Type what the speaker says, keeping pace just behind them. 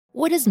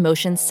What does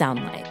motion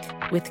sound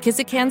like? With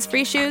Kizik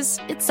hands-free shoes,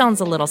 it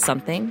sounds a little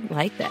something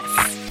like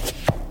this.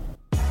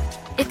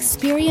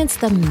 Experience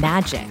the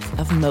magic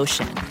of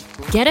motion.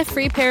 Get a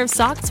free pair of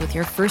socks with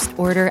your first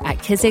order at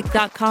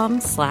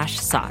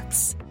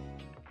kizik.com/socks.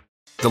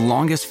 The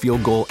longest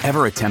field goal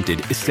ever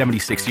attempted is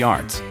 76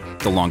 yards.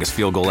 The longest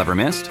field goal ever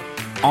missed?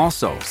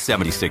 Also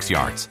 76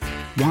 yards.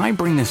 Why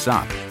bring this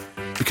up?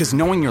 Because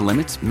knowing your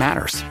limits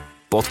matters,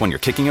 both when you're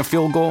kicking a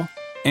field goal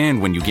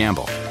and when you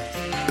gamble.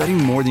 Betting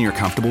more than you're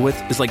comfortable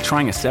with is like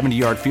trying a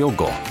 70-yard field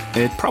goal.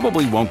 It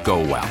probably won't go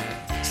well.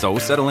 So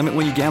set a limit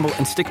when you gamble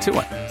and stick to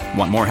it.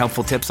 Want more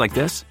helpful tips like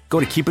this?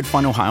 Go to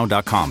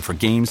keepitfunohio.com for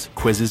games,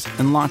 quizzes,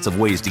 and lots of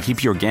ways to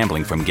keep your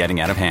gambling from getting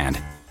out of hand.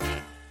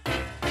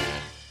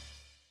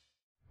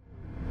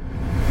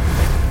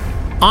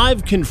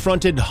 I've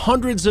confronted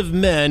hundreds of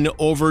men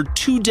over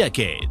 2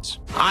 decades.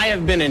 I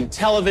have been in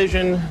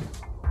television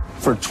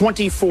for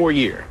 24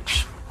 years.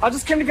 I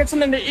just came to get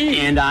something to eat.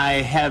 And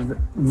I have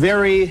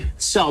very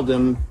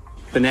seldom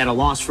been at a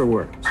loss for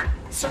words.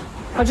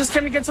 I just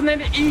came to get something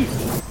to eat.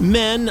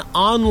 Men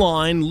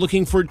online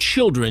looking for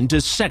children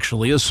to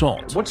sexually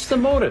assault. What's the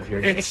motive here?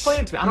 Explain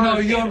it to me. I don't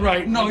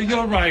understand.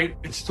 You're right.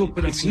 It's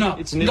stupid. It's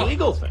an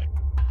illegal thing.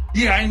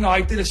 Yeah, I know.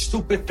 I did a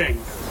stupid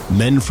thing.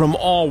 Men from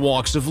all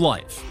walks of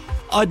life.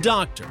 A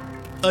doctor,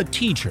 a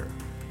teacher,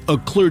 a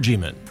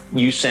clergyman.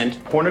 You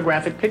sent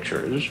pornographic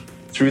pictures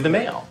through the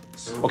mail.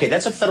 Okay,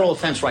 that's a federal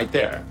offense right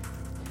there.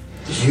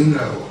 You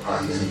know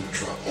I'm in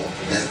trouble,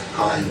 and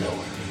I know I'm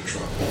in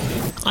trouble.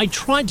 I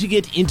tried to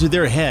get into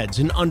their heads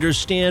and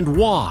understand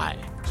why.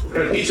 What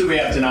kind of pizza we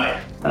have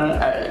tonight?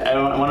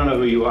 I want to know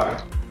who you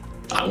are.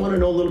 I want to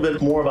know a little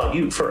bit more about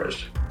you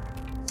first.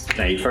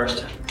 Can I eat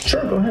first?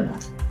 Sure, go ahead.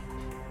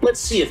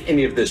 Let's see if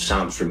any of this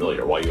sounds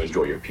familiar while you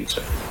enjoy your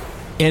pizza.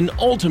 And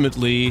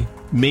ultimately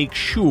make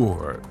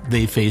sure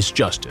they face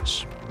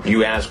justice.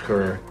 You ask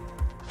her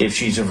if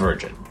she's a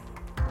virgin.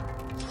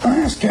 I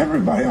ask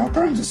everybody all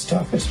kinds of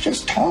stuff. It's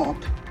just talk.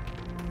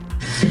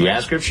 You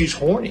ask her if she's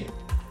horny.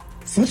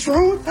 What's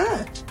wrong with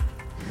that?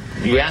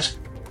 You ask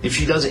if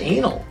she does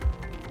anal.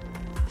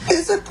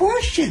 It's a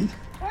question.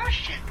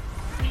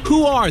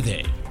 Who are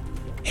they?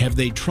 Have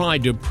they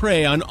tried to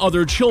prey on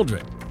other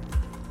children?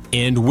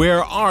 And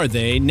where are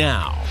they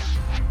now?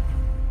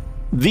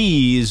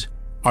 These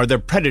are the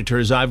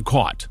predators I've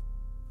caught.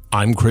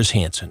 I'm Chris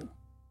Hansen.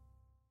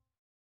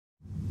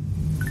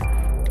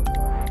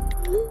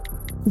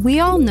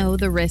 We all know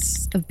the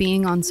risks of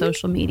being on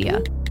social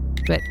media,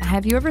 but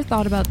have you ever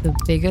thought about the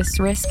biggest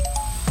risk?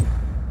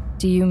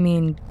 Do you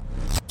mean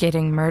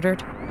getting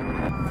murdered?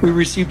 We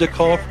received a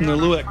call from the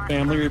Lueck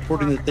family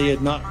reporting that they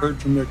had not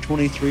heard from their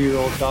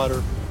 23-year-old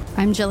daughter.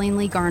 I'm Jillian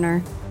Lee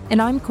Garner.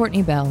 And I'm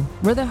Courtney Bell.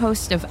 We're the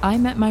host of I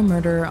Met My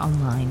Murderer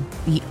Online,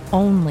 the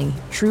only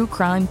true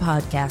crime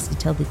podcast to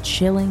tell the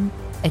chilling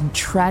and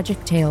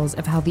tragic tales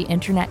of how the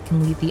internet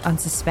can lead the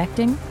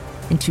unsuspecting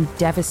into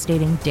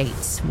devastating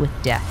dates with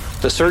death.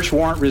 The search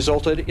warrant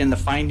resulted in the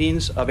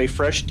findings of a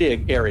fresh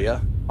dig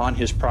area on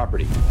his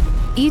property.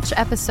 Each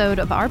episode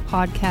of our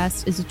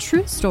podcast is a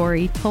true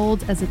story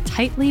told as a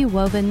tightly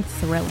woven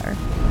thriller.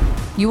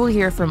 You will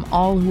hear from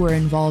all who are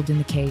involved in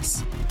the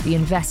case, the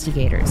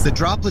investigators, the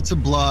droplets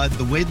of blood,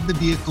 the way that the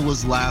vehicle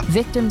was left,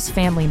 victims'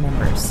 family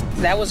members.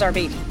 That was our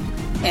baby,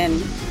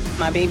 and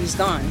my baby's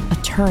gone.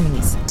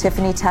 Attorneys.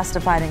 Tiffany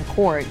testified in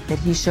court that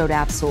he showed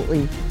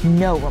absolutely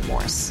no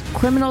remorse.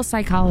 Criminal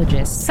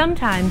psychologists.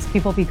 Sometimes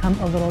people become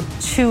a little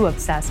too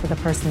obsessed with the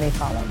person they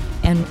follow.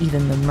 And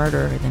even the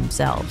murderer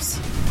themselves.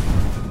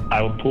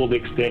 I pulled the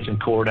extension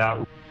cord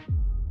out.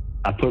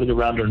 I put it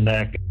around her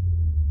neck.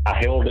 I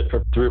held it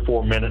for 3 or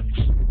 4 minutes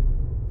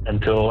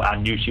until I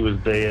knew she was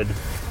dead.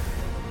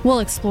 We'll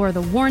explore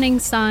the warning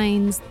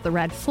signs, the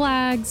red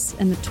flags,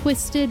 and the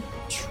twisted,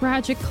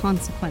 tragic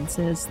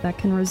consequences that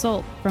can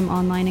result from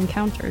online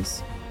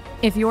encounters.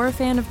 If you're a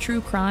fan of true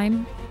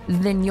crime,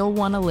 then you'll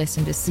want to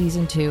listen to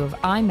Season 2 of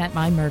I Met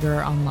My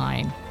Murderer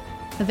Online.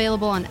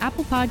 Available on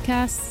Apple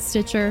Podcasts,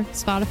 Stitcher,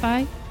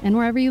 Spotify, and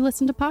wherever you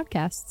listen to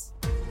podcasts.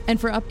 And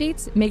for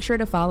updates, make sure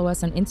to follow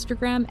us on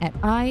Instagram at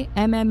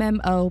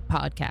IMMMO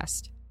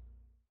Podcast.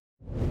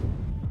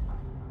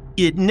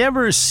 It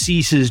never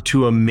ceases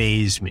to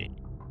amaze me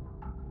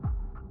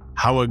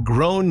how a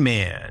grown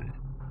man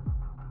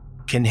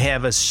can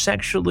have a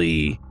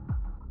sexually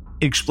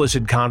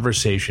explicit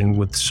conversation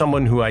with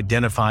someone who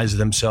identifies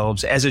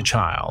themselves as a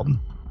child,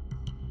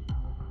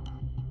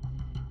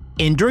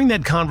 and during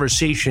that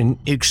conversation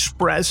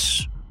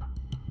express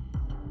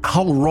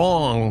how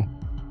wrong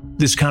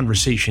this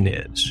conversation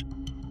is,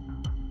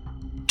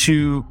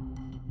 to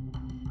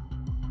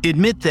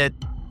admit that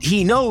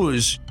he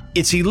knows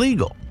it's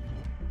illegal,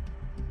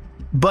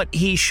 but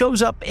he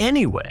shows up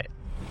anyway.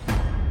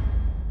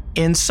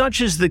 And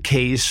such is the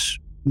case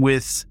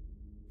with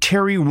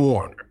Terry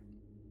Warner,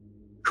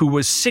 who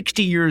was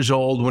 60 years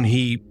old when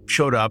he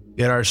showed up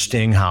at our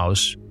Sting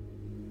house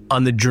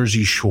on the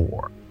Jersey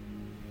Shore.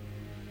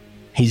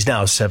 He's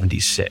now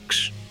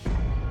 76.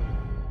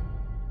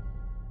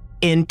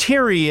 And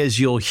Terry, as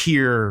you'll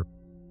hear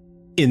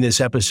in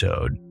this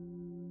episode,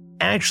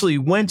 actually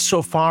went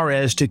so far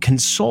as to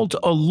consult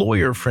a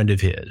lawyer friend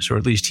of his, or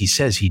at least he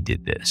says he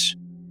did this,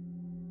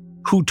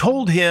 who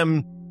told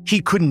him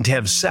he couldn't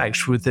have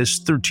sex with this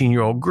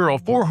 13-year-old girl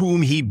for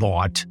whom he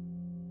bought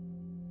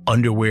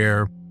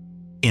underwear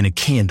and a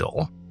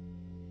candle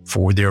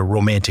for their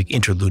romantic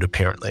interlude,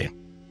 apparently.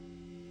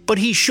 But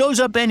he shows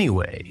up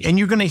anyway, and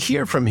you're going to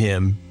hear from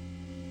him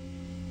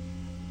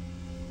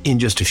in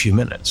just a few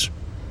minutes.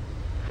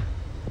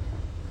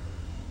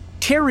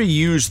 Terry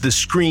used the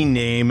screen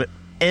name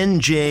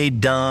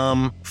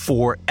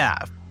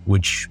NJDom4F,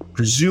 which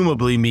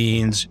presumably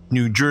means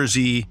New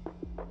Jersey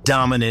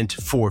dominant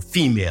for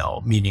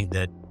female, meaning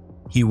that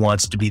he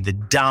wants to be the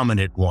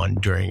dominant one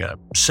during a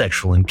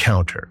sexual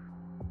encounter.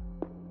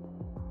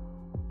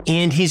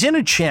 And he's in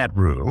a chat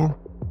room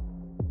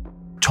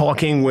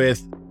talking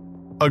with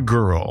a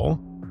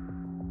girl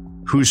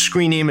whose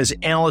screen name is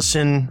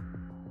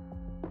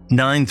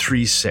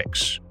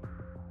Allison936.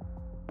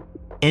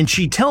 And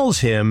she tells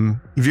him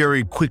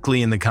very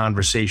quickly in the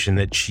conversation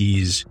that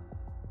she's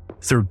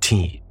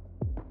 13.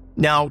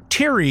 Now,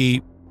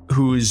 Terry,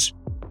 who's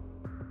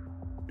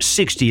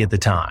 60 at the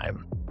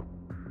time,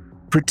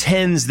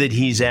 pretends that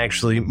he's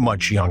actually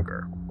much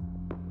younger,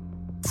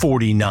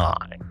 49,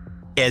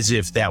 as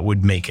if that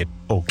would make it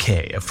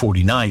okay, a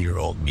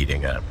 49-year-old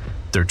meeting a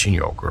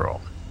 13-year-old girl.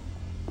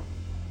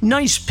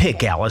 Nice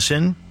pick,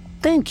 Allison.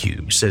 Thank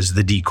you, says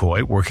the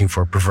decoy working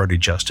for Perverted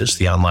Justice,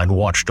 the online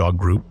watchdog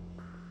group.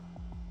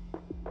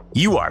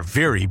 You are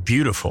very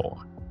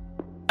beautiful.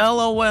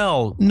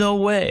 LOL, no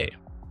way.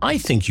 I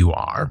think you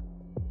are.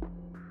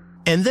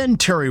 And then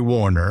Terry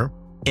Warner,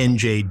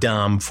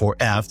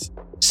 NJDom4F,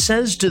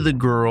 says to the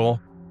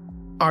girl,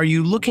 are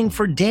you looking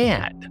for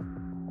dad?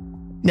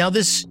 Now,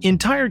 this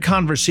entire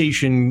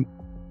conversation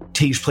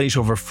takes place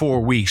over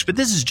 4 weeks, but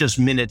this is just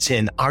minutes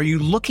in. Are you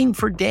looking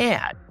for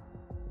dad?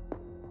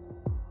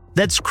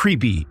 That's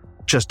creepy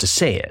just to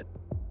say it.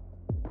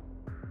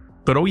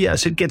 But oh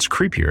yes, it gets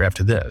creepier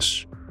after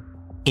this.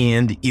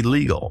 And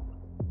illegal.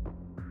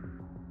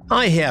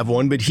 I have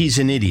one, but he's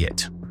an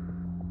idiot.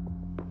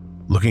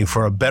 Looking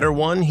for a better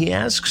one, he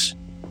asks.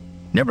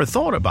 Never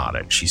thought about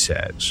it, she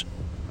says.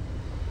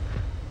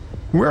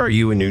 Where are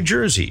you in New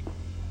Jersey?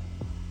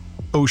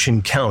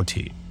 Ocean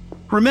County.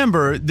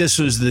 Remember, this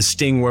was the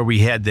sting where we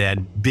had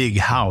that big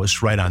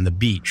house right on the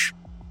beach.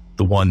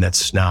 The one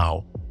that's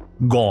now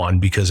gone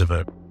because of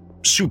a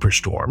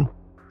superstorm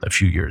a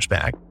few years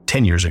back,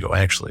 10 years ago,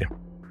 actually.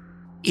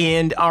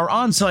 And our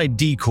on-site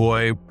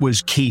decoy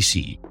was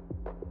Casey,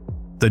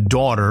 the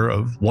daughter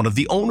of one of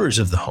the owners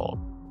of the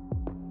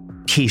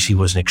home. Casey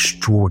was an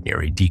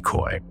extraordinary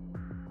decoy.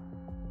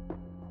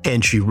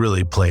 And she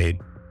really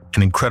played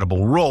an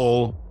incredible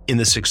role in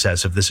the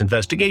success of this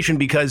investigation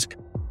because,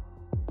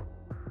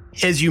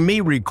 as you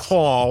may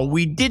recall,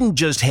 we didn't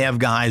just have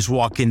guys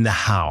walk in the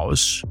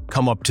house,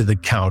 come up to the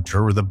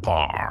counter or the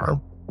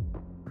bar,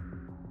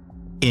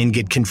 and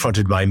get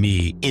confronted by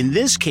me. In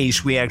this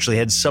case, we actually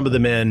had some of the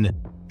men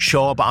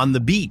show up on the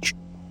beach.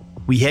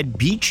 We had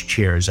beach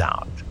chairs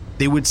out.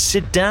 They would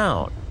sit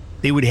down.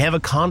 They would have a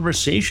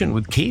conversation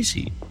with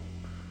Casey,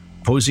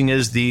 posing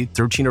as the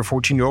 13 or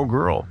 14-year-old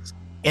girl.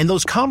 And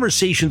those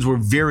conversations were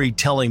very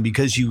telling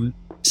because you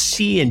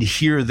see and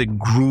hear the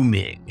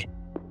grooming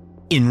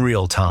in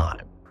real time.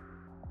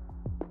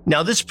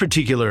 Now, this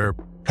particular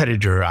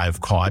predator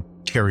I've caught,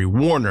 Terry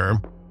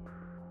Warner,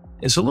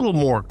 is a little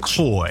more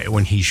coy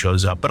when he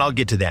shows up, but I'll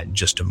get to that in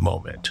just a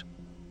moment.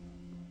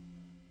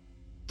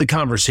 The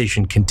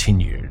conversation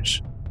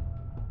continues.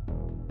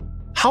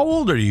 How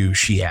old are you?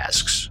 She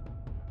asks.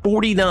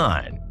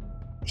 49.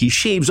 He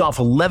shaves off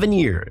 11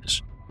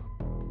 years.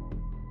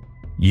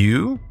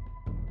 You?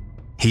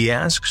 He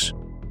asks.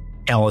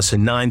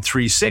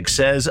 Allison936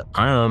 says,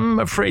 I'm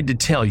afraid to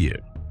tell you.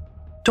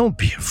 Don't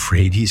be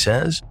afraid, he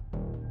says.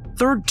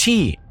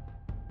 13.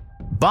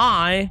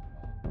 Bye,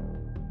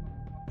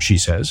 she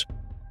says.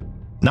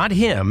 Not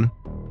him.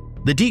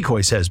 The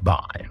decoy says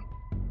bye.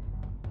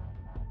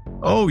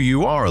 Oh,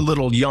 you are a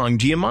little young.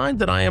 Do you mind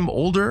that I am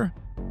older?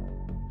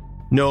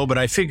 No, but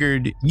I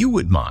figured you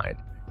would mind.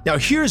 Now,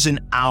 here's an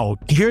out.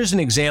 Here's an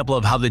example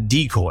of how the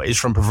decoys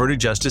from Perverted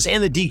Justice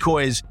and the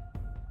decoys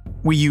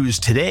we use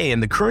today in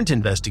the current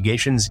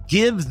investigations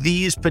give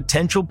these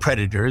potential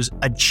predators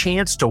a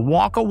chance to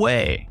walk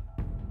away,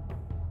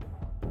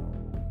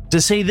 to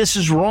say this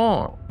is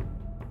wrong,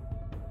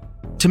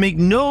 to make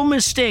no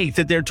mistake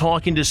that they're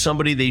talking to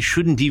somebody they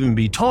shouldn't even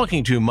be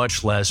talking to,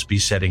 much less be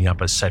setting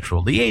up a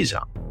sexual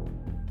liaison.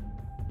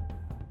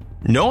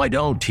 No, I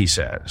don't, he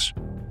says.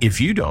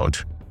 If you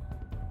don't.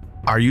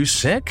 Are you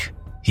sick?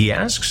 He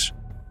asks.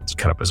 It's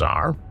kind of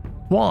bizarre.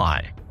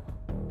 Why?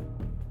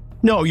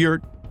 No,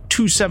 your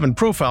 2-7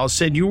 profile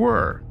said you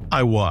were.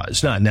 I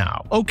was, not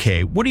now.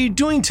 Okay, what are you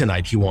doing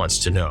tonight, he wants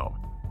to know.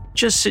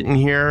 Just sitting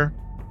here.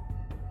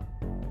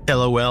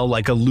 LOL,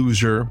 like a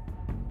loser.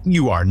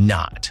 You are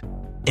not.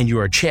 And you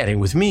are chatting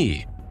with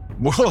me.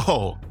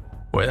 Whoa,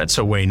 boy, that's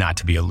a way not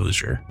to be a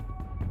loser.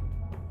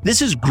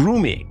 This is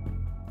grooming.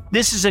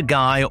 This is a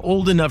guy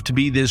old enough to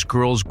be this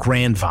girl's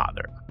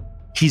grandfather.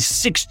 He's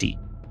 60.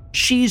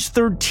 She's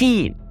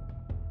 13.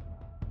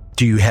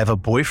 Do you have a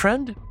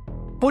boyfriend?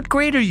 What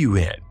grade are you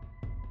in?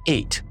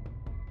 8.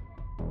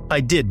 I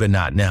did, but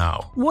not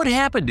now. What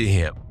happened to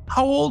him?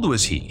 How old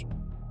was he?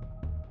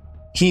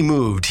 He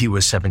moved. He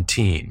was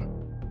 17.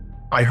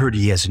 I heard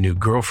he has a new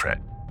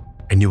girlfriend.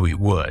 I knew he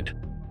would.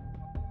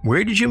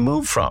 Where did you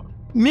move from?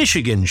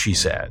 Michigan, she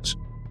says.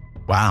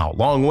 Wow,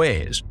 long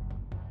ways.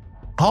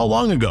 How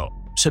long ago?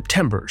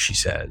 September, she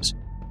says.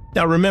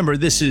 Now remember,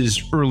 this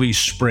is early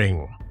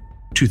spring,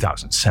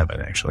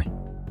 2007, actually.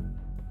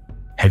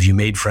 Have you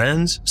made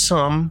friends?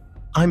 Some.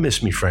 I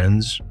miss me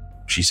friends,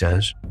 she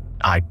says.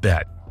 I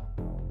bet.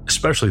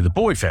 Especially the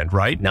boyfriend,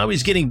 right? Now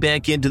he's getting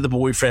back into the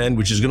boyfriend,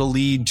 which is going to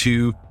lead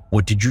to,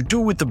 what did you do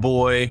with the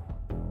boy?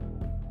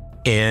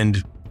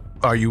 And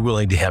are you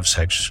willing to have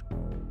sex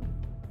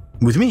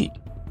with me?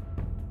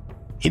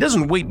 He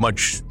doesn't wait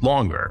much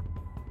longer.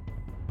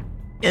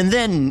 And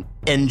then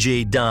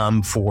NJ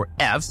Dom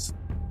 4F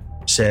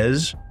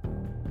says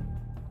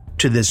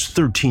to this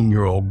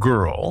 13-year-old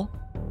girl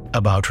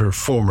about her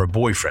former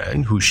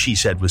boyfriend, who she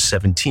said was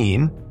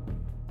 17,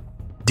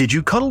 did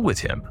you cuddle with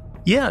him?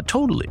 Yeah,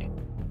 totally.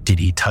 Did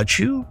he touch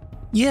you?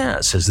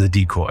 Yeah, says the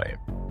decoy.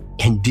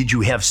 And did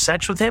you have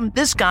sex with him?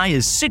 This guy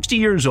is 60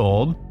 years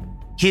old.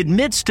 He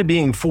admits to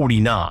being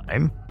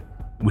 49,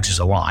 which is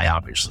a lie,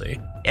 obviously,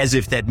 as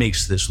if that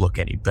makes this look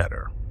any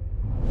better.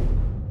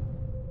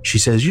 She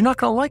says, you're not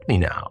going to like me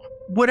now.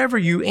 Whatever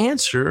you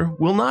answer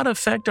will not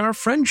affect our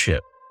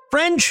friendship.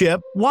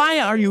 Friendship? Why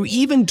are you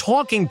even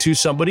talking to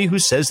somebody who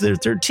says they're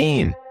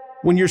 13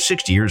 when you're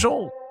 60 years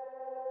old?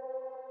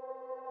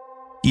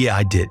 Yeah,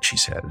 I did, she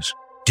says.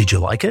 Did you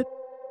like it?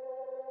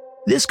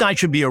 This guy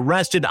should be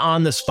arrested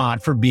on the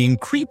spot for being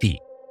creepy,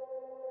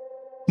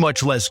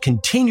 much less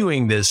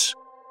continuing this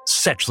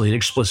sexually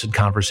explicit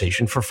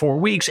conversation for 4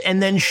 weeks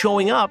and then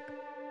showing up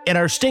at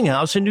our sting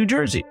house in New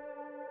Jersey.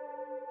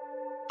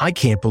 I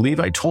can't believe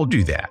I told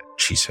you that,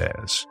 she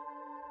says.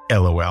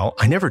 LOL,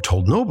 I never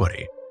told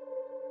nobody.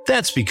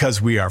 That's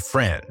because we are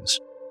friends.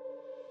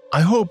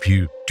 I hope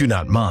you do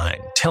not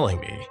mind telling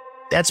me.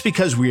 That's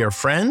because we are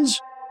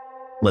friends?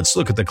 Let's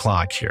look at the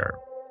clock here.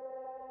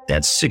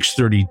 That's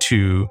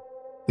 6:32.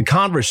 The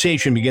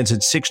conversation begins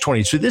at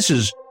 6:20. So this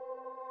is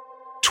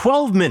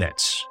 12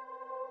 minutes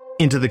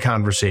into the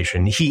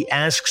conversation. He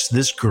asks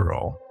this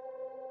girl,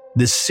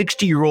 this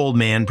 60-year-old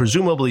man,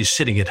 presumably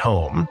sitting at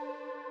home.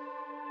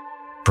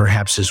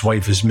 Perhaps his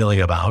wife is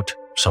milling about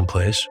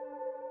someplace.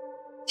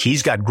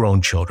 He's got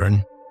grown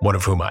children, one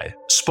of whom I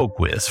spoke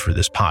with for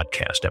this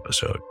podcast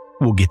episode.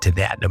 We'll get to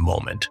that in a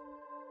moment.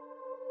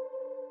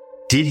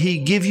 Did he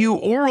give you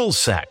oral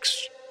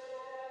sex?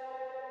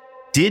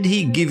 Did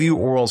he give you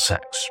oral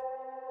sex?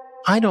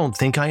 I don't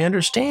think I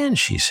understand,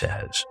 she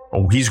says.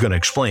 Oh, he's going to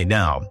explain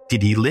now.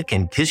 Did he lick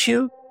and kiss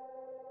you?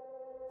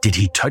 Did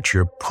he touch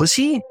your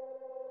pussy?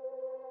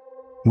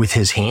 With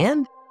his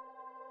hand?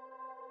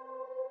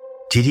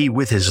 Did he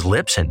with his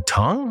lips and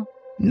tongue?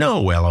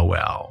 No,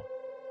 LOL.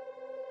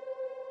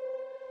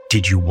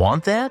 Did you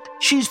want that?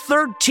 She's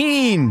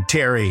 13,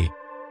 Terry.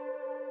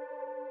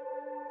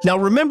 Now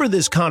remember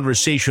this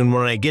conversation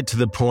when I get to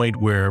the point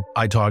where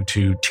I talk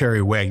to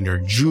Terry Wagner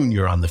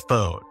Jr. on the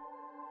phone.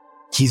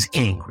 He's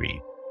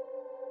angry.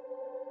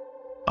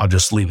 I'll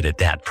just leave it at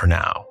that for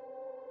now.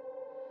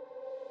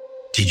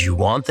 Did you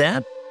want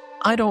that?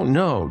 I don't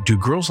know. Do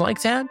girls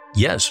like that?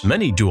 Yes,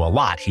 many do a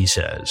lot, he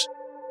says.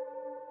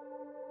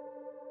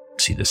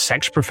 See the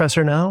sex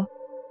professor now?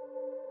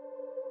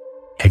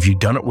 Have you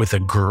done it with a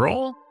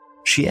girl?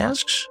 She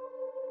asks.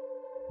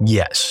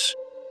 Yes,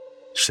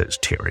 says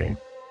Terry.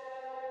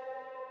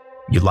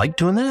 You like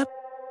doing that?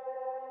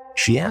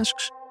 She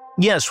asks.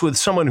 Yes, with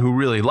someone who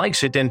really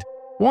likes it and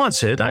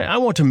wants it. I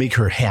want to make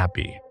her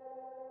happy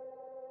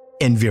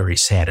and very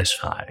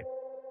satisfied.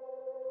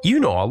 You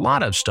know a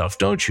lot of stuff,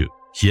 don't you?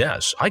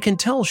 Yes, I can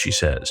tell, she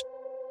says.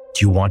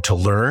 Do you want to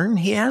learn?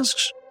 He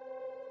asks.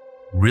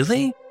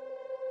 Really?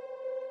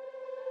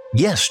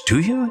 Yes, do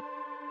you?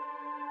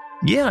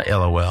 Yeah,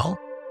 LOL.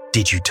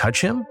 Did you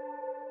touch him?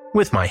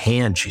 With my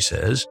hand, she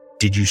says.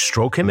 Did you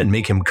stroke him and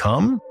make him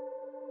come?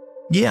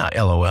 Yeah,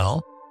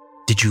 LOL.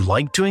 Did you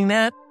like doing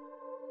that?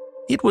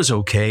 It was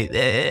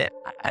okay.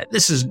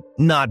 This is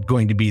not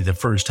going to be the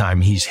first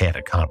time he's had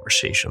a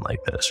conversation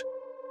like this.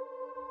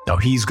 Now,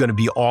 he's going to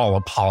be all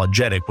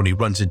apologetic when he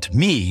runs into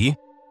me,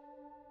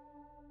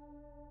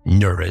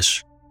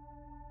 nervous,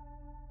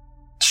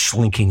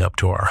 slinking up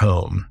to our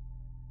home.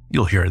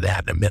 You'll hear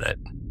that in a minute.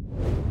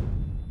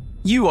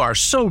 You are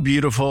so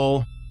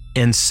beautiful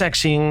and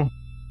sexing.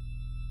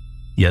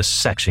 Yes,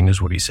 sexing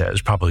is what he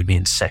says, probably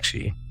means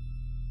sexy.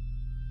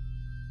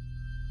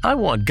 I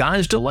want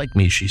guys to like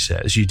me, she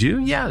says. You do?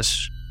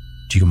 Yes.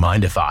 Do you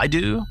mind if I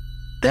do?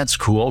 That's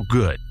cool.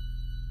 Good.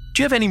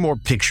 Do you have any more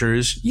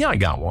pictures? Yeah, I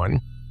got one.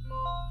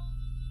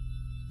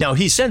 Now,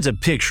 he sends a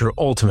picture,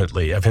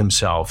 ultimately, of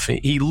himself.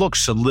 He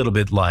looks a little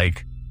bit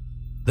like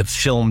the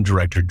film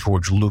director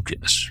George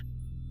Lucas.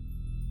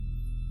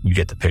 You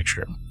get the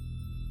picture.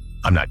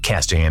 I'm not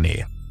casting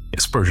any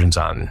aspersions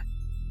on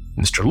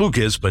Mr.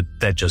 Lucas, but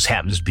that just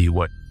happens to be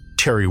what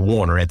Terry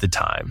Warner at the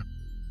time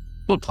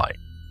look like?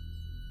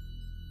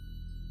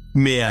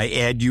 May I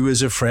add you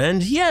as a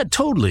friend? Yeah,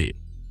 totally.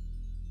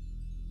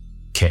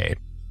 Okay.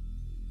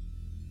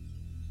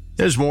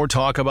 There's more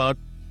talk about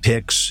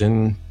pics,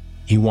 and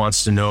he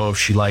wants to know if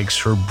she likes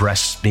her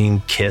breasts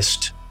being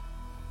kissed.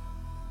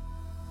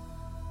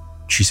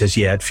 She says,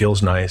 yeah, it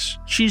feels nice.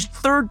 She's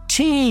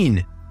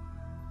 13.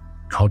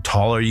 How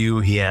tall are you,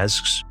 he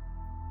asks.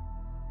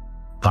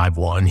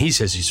 5'1". He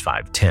says he's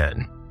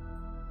 5'10".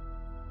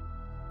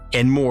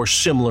 And more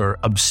similar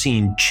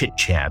obscene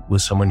chit-chat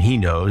with someone he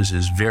knows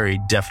is very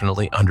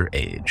definitely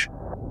underage.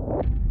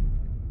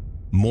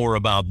 More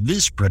about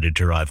this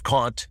predator I've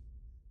caught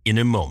in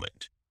a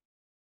moment.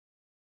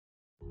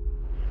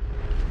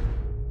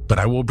 But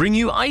I will bring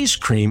you ice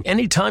cream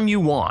anytime you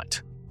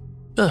want.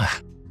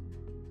 Ugh.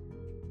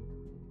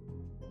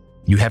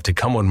 You have to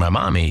come when my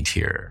mom ain't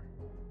here,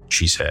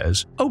 she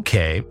says.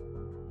 Okay.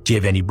 Do you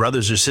have any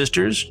brothers or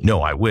sisters?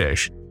 No, I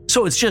wish.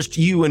 So it's just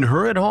you and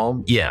her at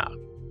home? Yeah.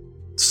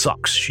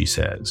 Sucks, she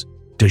says.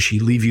 Does she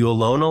leave you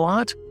alone a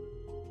lot?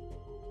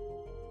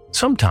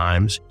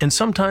 Sometimes, and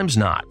sometimes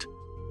not.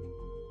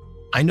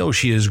 I know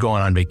she is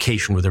going on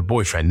vacation with her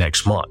boyfriend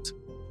next month.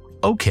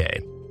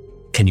 Okay.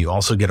 Can you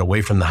also get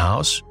away from the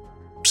house?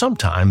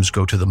 Sometimes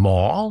go to the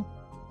mall?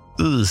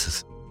 Ugh.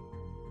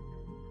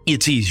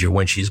 It's easier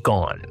when she's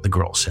gone, the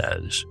girl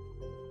says.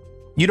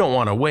 You don't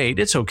want to wait,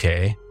 it's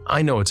okay.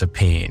 I know it's a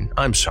pain,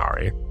 I'm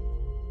sorry.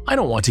 I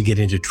don't want to get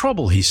into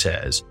trouble, he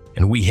says,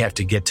 and we have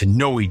to get to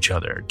know each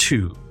other,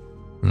 too.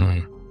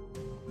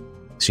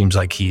 Seems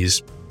like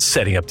he's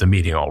setting up the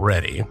meeting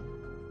already.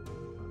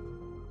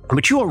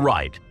 But you are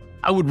right.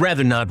 I would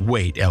rather not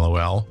wait,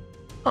 LOL.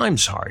 I'm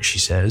sorry, she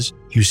says.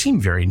 You seem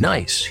very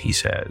nice, he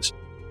says.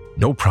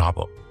 No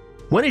problem.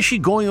 When is she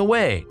going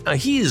away?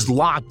 He is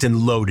locked and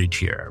loaded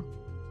here.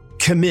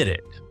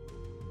 Committed.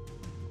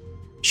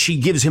 She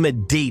gives him a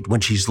date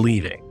when she's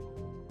leaving.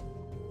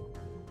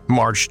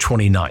 March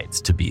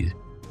 29th, to be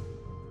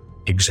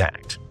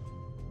exact.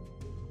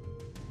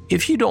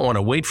 If you don't want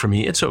to wait for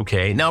me, it's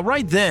okay. Now,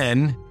 right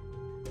then,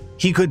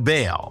 he could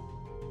bail.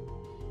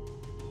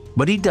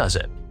 But he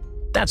doesn't.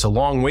 That's a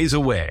long ways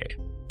away.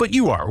 But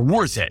you are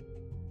worth it.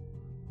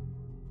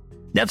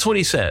 That's what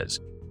he says.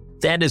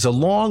 That is a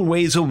long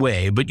ways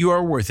away, but you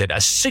are worth it. A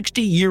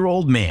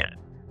 60-year-old man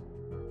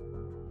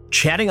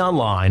chatting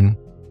online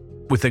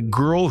with a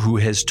girl who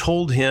has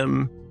told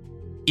him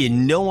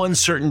in no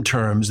uncertain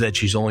terms that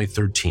she's only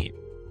 13.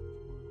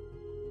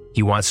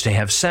 He wants to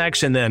have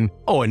sex and then,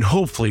 and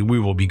hopefully we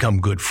will become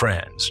good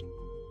friends.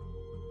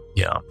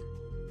 Yeah.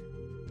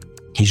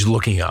 He's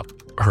looking up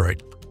her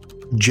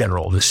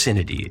general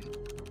vicinity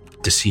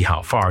to see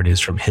how far it is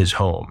from his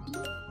home.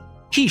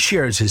 He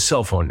shares his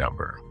cell phone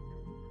number.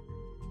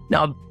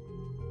 Now,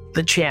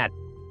 the chat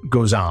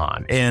goes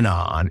on and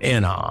on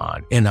and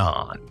on and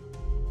on.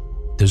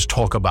 There's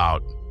talk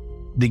about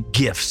the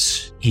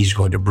gifts he's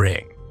going to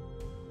bring.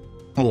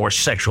 More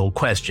sexual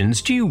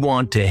questions. Do you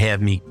want to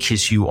have me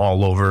kiss you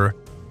all over?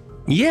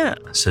 Yeah,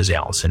 says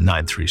Allison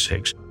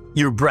 936.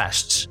 Your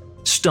breasts,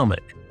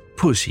 stomach,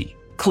 pussy,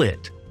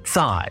 clit,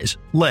 thighs,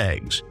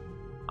 legs.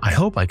 I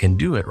hope I can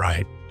do it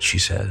right, she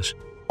says.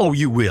 Oh,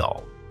 you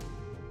will.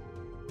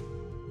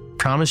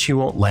 Promise you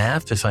won't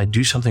laugh if I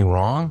do something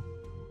wrong?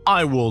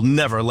 I will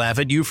never laugh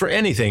at you for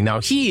anything. Now,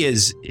 he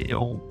is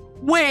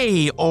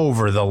way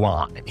over the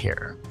line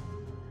here.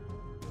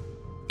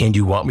 And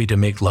you want me to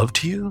make love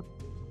to you?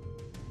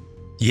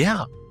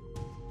 Yeah.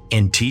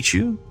 And teach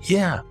you?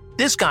 Yeah.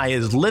 This guy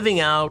is living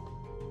out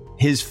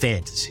his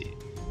fantasy.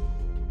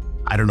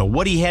 I don't know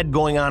what he had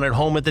going on at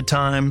home at the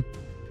time.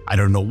 I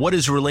don't know what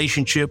his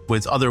relationship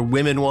with other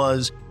women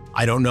was.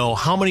 I don't know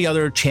how many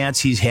other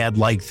chats he's had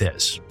like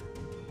this.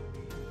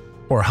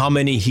 Or how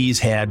many he's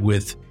had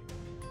with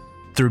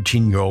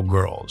 13-year-old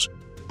girls.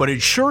 But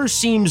it sure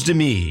seems to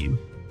me,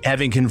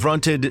 having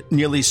confronted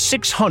nearly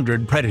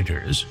 600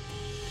 predators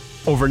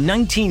over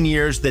 19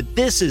 years, that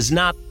this is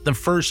not the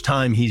first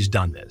time he's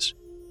done this.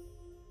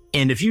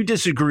 And if you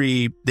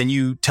disagree, then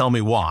you tell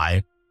me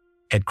why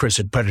at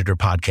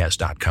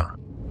chris@predatorpodcast.com.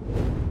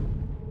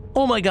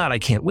 Oh my God, I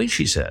can't wait,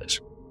 she says.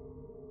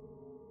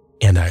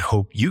 And I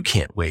hope you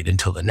can't wait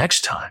until the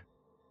next time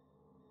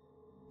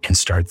and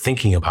start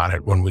thinking about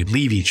it when we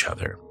leave each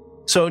other.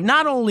 So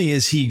not only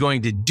is he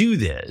going to do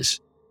this,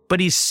 but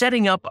he's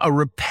setting up a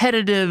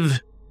repetitive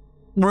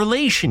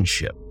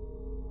relationship,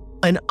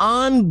 an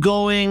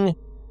ongoing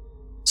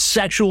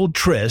sexual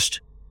tryst,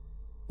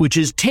 which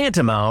is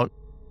tantamount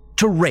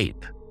to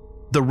rape,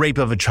 the rape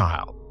of a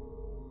child.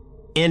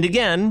 And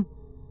again,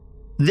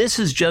 this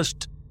is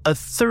just a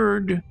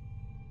third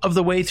of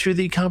the way through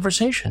the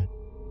conversation.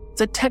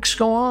 The texts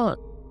go on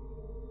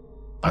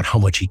about how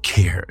much he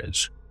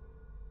cares,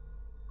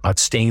 about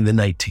staying the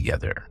night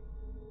together,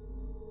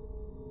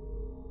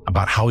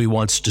 about how he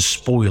wants to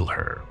spoil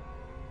her.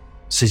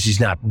 Says he's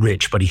not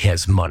rich, but he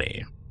has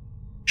money.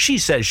 She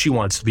says she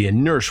wants to be a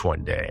nurse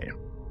one day.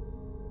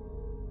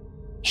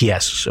 He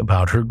asks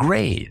about her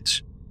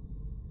grades.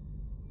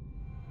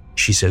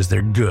 She says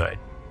they're good.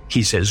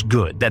 He says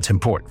good. That's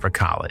important for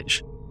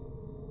college.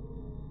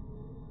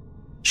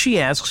 She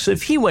asks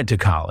if he went to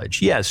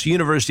college. Yes,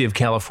 University of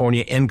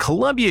California and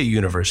Columbia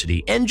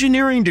University,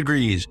 engineering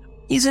degrees.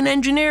 He's an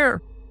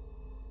engineer.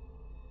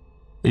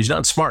 He's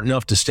not smart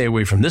enough to stay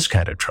away from this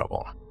kind of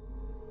trouble.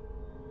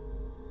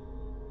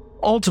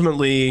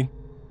 Ultimately,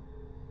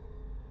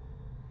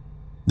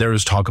 there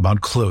is talk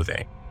about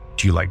clothing.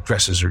 Do you like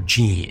dresses or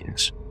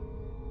jeans?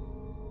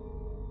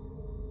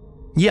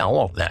 Yeah,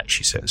 all of that,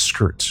 she says,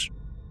 skirts.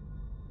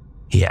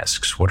 He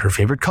asks what her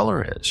favorite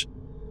color is.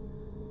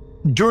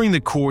 During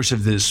the course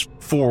of this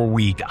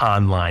 4-week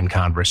online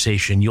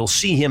conversation, you'll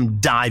see him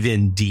dive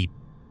in deep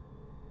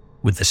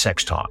with the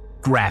sex talk,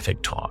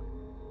 graphic talk,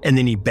 and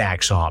then he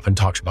backs off and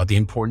talks about the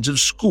importance of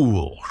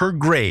school, her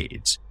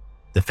grades,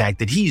 the fact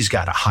that he's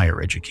got a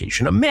higher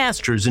education, a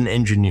master's in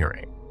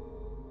engineering,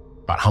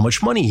 about how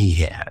much money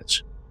he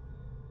has.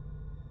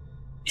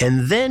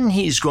 And then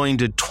he's going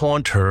to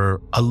taunt her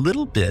a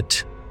little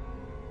bit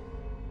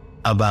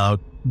about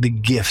the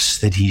gifts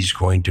that he's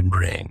going to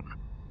bring.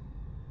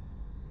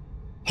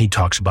 He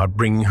talks about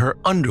bringing her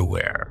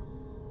underwear,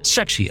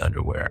 sexy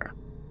underwear.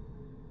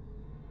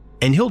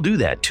 And he'll do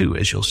that too,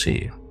 as you'll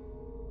see.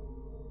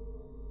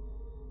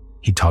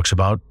 He talks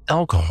about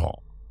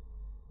alcohol.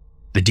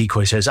 The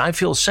decoy says, I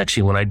feel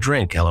sexy when I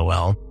drink,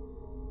 LOL.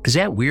 Is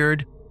that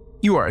weird?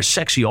 You are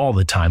sexy all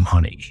the time,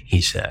 honey,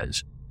 he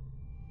says.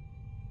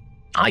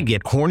 I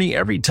get horny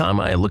every time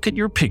I look at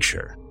your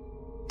picture.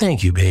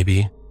 Thank you,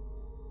 baby.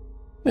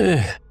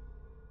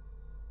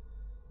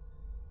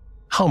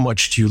 How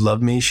much do you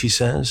love me, she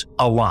says.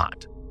 A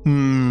lot.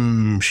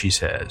 She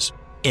says.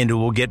 And it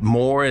will get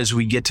more as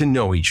we get to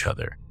know each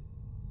other.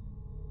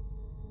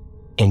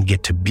 And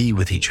get to be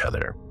with each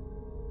other.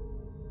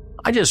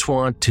 I just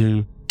want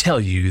to tell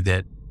you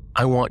that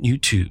I want you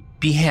to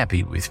be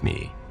happy with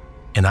me.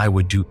 And I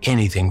would do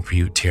anything for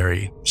you,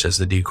 Terry, says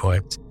the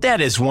decoy.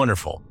 That is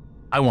wonderful.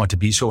 I want to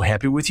be so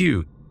happy with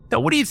you.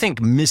 Now, what do you think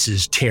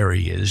Mrs.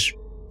 Terry is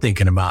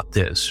thinking about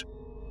this?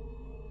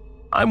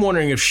 I'm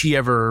wondering if she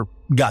ever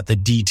got the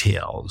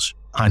details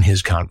on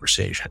his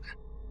conversation.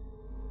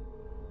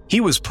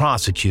 He was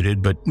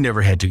prosecuted, but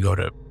never had to go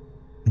to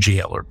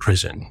jail or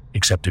prison,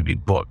 except to be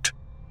booked.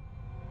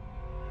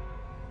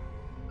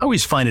 I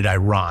always find it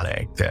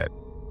ironic that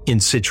in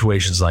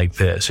situations like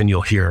this, and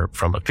you'll hear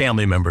from a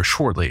family member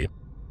shortly,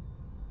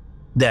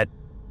 that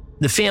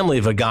the family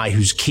of a guy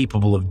who's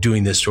capable of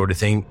doing this sort of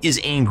thing is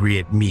angry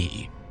at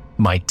me,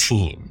 my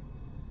team,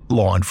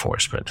 law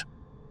enforcement.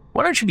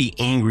 Why don't you be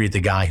angry at the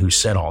guy who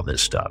said all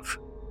this stuff?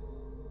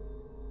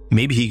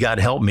 Maybe he got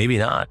help, maybe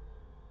not.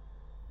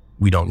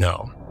 We don't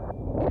know.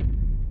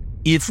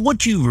 If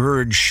what you've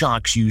heard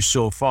shocks you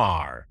so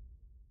far,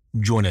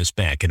 join us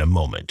back in a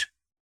moment.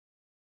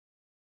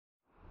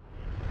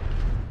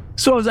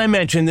 So as I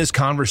mentioned, this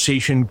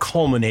conversation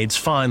culminates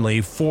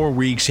finally 4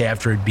 weeks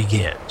after it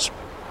begins.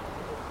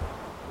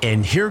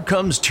 And here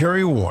comes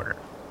Terry Warner,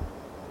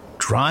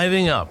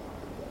 driving up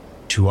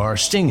to our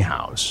Sting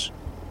house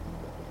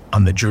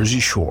on the Jersey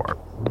Shore.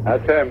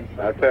 That's him.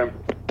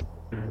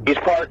 He's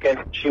parking.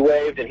 She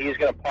waved, and he's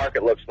going to park,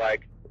 it looks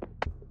like.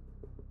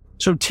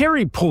 So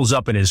Terry pulls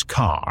up in his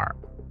car,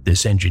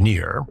 this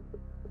engineer,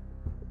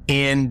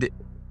 and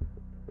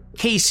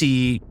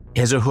Casey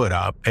has a hood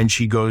up, and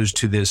she goes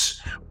to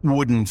this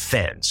wooden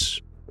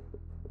fence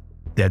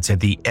that's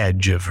at the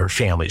edge of her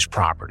family's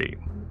property,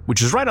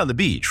 which is right on the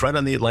beach, right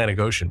on the Atlantic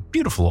Ocean.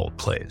 Beautiful old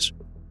place.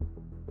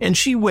 And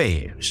she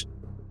waves.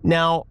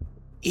 Now,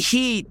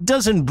 he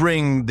doesn't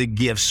bring the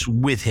gifts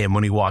with him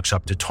when he walks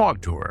up to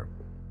talk to her.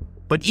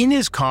 But in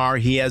his car,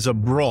 he has a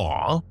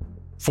bra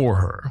for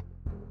her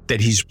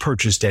that he's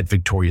purchased at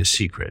Victoria's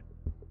Secret,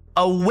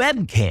 a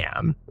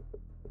webcam,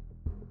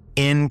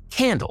 and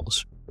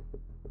candles.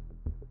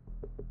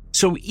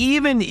 So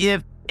even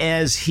if,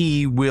 as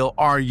he will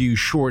argue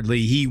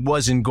shortly, he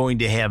wasn't going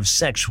to have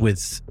sex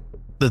with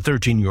the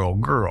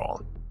 13-year-old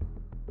girl,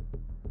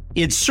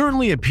 it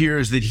certainly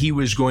appears that he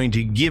was going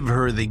to give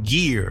her the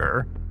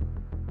gear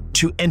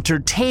to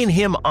entertain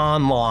him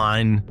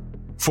online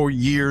for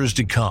years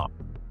to come.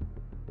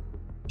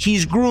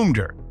 He's groomed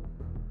her.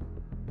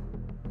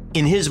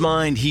 In his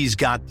mind, he's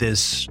got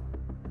this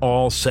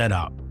all set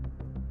up.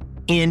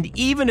 And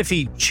even if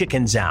he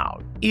chickens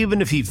out,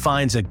 even if he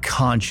finds a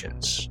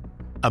conscience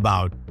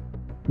about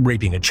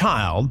raping a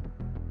child,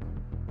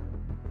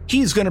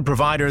 he's going to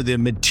provide her the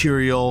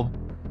material,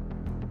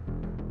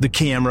 the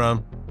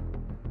camera,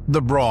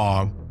 the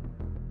bra,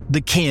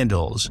 the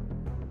candles,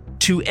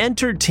 to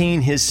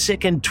entertain his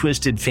sick and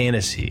twisted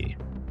fantasy.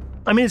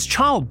 I mean, it's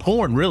child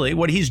porn, really.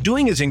 What he's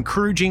doing is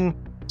encouraging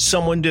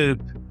someone to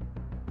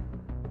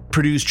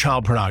produce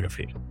child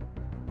pornography.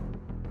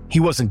 He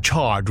wasn't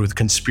charged with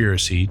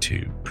conspiracy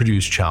to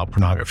produce child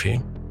pornography.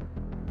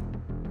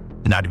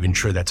 Not even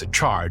sure that's a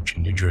charge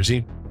in New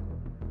Jersey.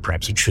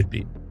 Perhaps it should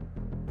be.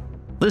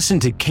 Listen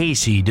to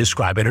Casey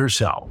describe it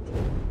herself.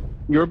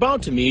 You're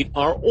about to meet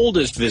our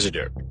oldest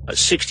visitor, a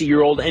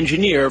 60-year-old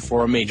engineer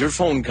for a major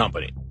phone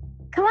company.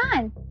 Come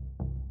on.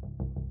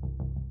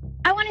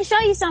 I want to show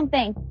you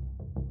something.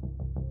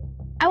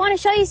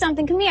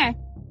 Come here.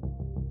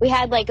 We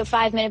had like a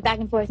 5-minute back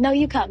and forth. No,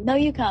 you come.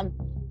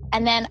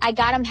 And then I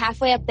got him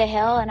halfway up the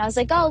hill and I was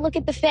like, oh, look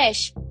at the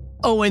fish.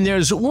 Oh, and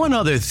there's one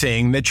other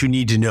thing that you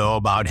need to know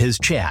about his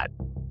chat.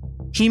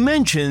 He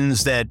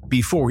mentions that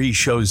before he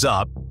shows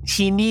up,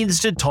 he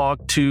needs to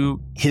talk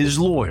to his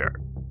lawyer.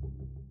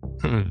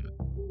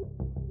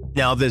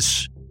 Now,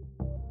 this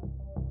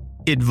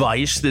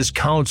advice, this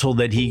counsel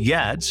that he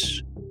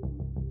gets,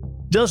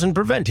 doesn't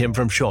prevent him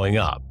from showing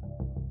up.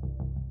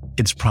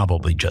 It's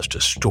probably just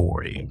a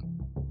story.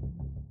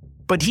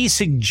 But he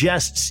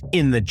suggests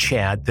in the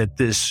chat that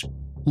this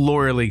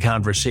lawyerly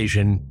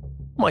conversation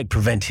might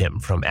prevent him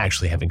from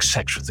actually having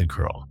sex with the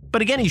girl.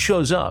 But again, he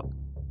shows up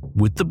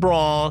with the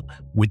bra,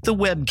 with the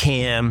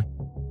webcam,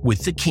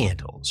 with the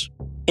candles.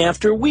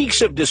 After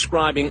weeks of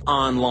describing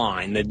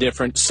online the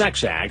different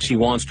sex acts he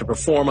wants to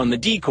perform on the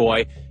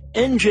decoy,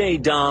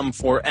 NJ Dom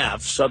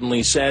 4F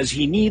suddenly says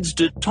he needs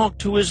to talk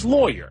to his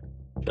lawyer.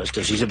 Just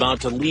as he's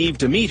about to leave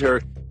to meet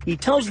her, he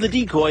tells the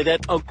decoy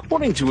that,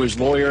 according to his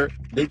lawyer,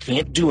 they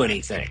can't do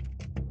anything.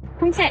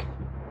 Come sit.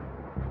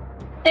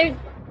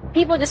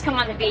 People just come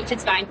on the beach.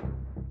 It's fine.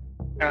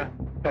 I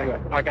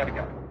gotta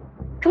go.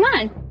 Come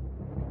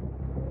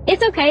on.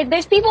 It's okay.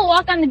 There's people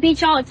walk on the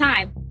beach all the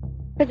time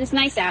because it's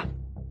nice out.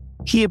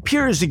 He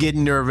appears to get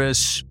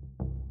nervous.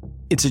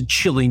 It's a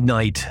chilly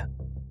night,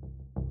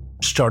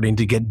 starting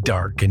to get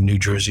dark in New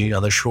Jersey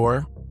on the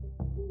shore.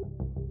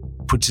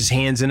 Puts his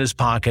hands in his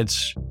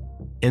pockets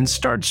and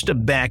starts to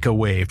back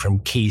away from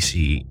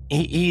Casey.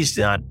 He's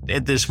not,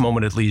 at this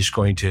moment at least,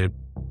 going to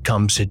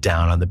come sit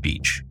down on the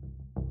beach,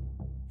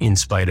 in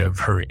spite of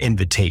her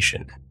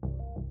invitation.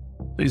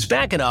 He's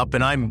backing up,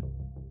 and I'm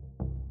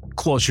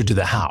closer to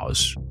the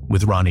house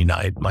with Ronnie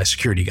Knight, my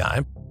security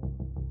guy.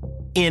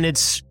 And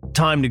it's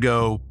time to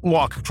go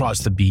walk across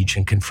the beach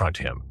and confront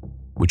him,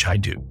 which I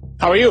do.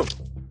 How are you?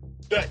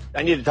 Good.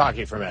 I need to talk to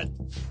you for a minute.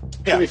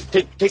 Yeah.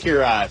 Take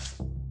your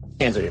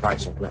hands on your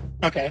pockets.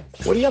 Okay.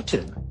 What are you up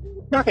to?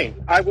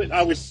 Nothing. I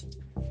was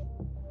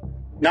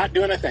not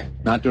doing a thing.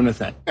 Not doing a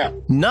thing. Yeah.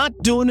 Not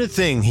doing a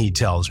thing, he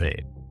tells me.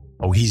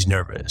 Oh, he's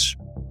nervous.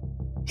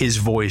 His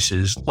voice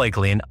is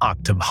likely an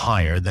octave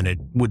higher than it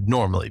would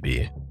normally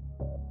be.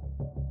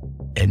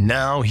 And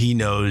now he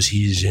knows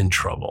he's in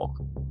trouble.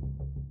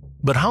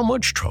 But how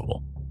much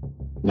trouble?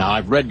 Now,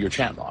 I've read your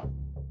chat log.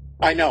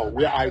 I know.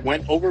 I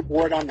went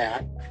overboard on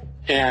that.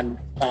 And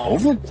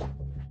overboard?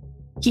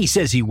 He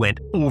says he went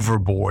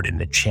overboard in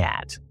the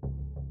chat.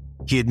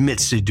 He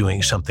admits to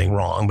doing something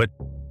wrong, but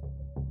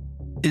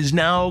is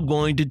now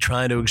going to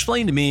try to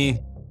explain to me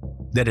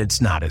that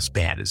it's not as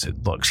bad as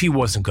it looks. He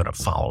wasn't going to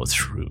follow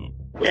through.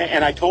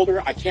 And I told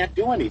her I can't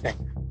do anything.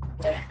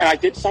 And I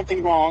did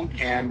something wrong,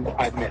 and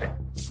I admit it.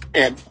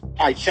 And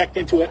I checked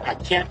into it. I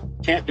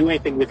can't do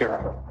anything with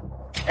her.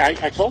 I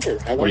told her.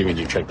 What do you mean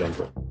you checked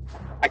into it?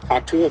 I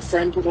talked to a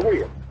friend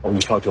lawyer. Oh, you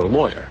talked to a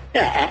lawyer?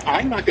 Yeah,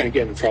 I'm not going to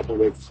get in trouble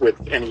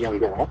with any young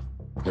girl.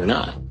 You're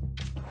not.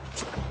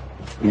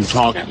 You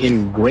talk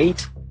in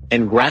great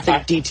and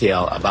graphic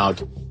detail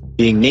about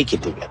being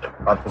naked together,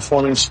 or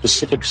performing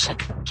specific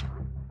sex acts.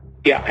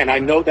 Yeah, and I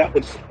know that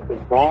was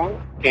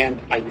wrong, and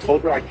I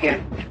told her I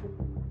can't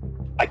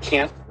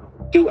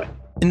do it.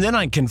 And then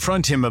I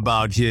confront him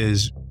about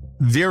his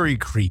very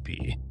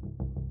creepy,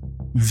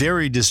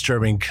 very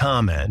disturbing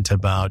comment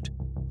about,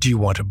 do you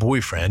want a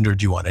boyfriend or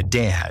do you want a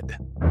dad?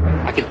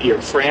 I could be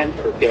your friend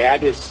or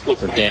dad is...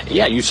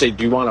 Yeah, you say,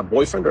 do you want a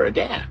boyfriend or a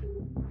dad?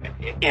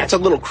 That's a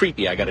little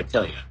creepy, I gotta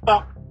tell you.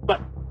 Well,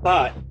 but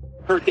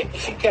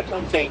she kept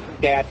on saying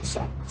her dad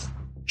sucks.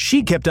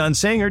 She kept on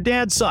saying her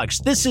dad sucks.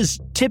 This is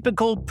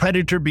typical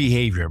predator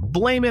behavior.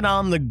 Blame it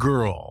on the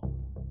girl.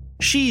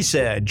 She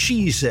said,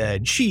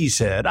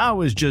 I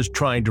was just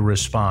trying to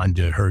respond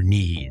to her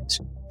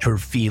needs, her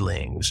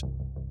feelings,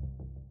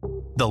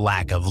 the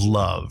lack of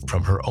love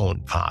from her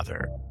own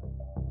father.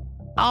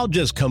 I'll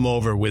just come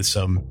over with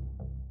some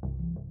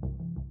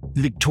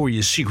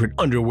Victoria's Secret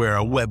underwear,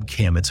 a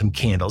webcam, and some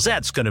candles.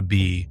 That's going to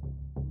be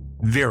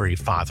very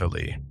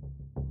fatherly.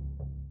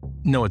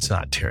 No, it's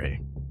not, Terry.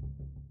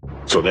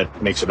 So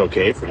that makes it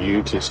okay for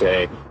you to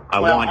say, I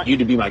want you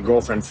to be my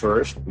girlfriend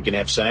first. We can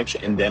have sex,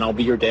 and then I'll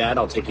be your dad.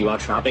 I'll take you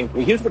out shopping.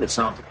 Well, here's what it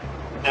sounds like.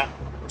 Yeah.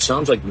 It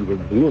sounds like you were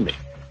grooming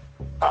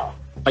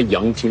a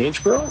young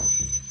teenage girl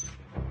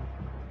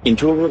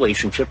into a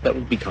relationship that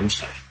would become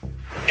sexual.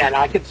 And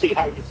I can see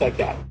how you said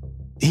that.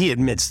 He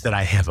admits that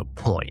I have a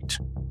point.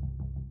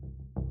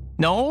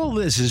 Now, all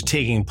this is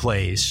taking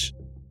place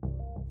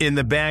in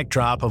the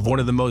backdrop of one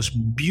of the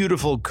most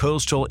beautiful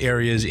coastal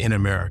areas in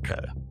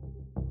America.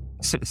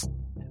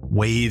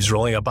 Waves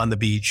rolling up on the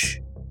beach,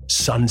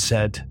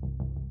 sunset.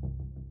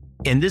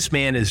 And this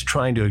man is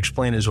trying to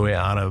explain his way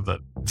out of a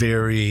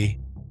very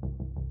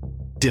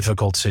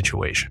difficult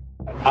situation.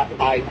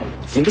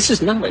 And this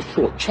is not a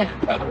short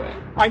chat, by the way.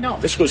 I know.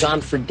 This goes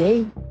on for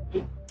days.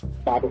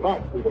 About a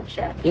month, we were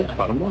chatting. Yeah,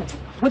 about a month.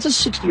 What's a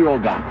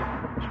 60-year-old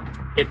guy?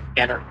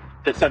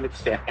 To some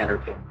extent,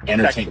 entertainment.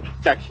 Entertainment.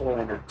 Sexual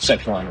entertainment.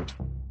 Sexual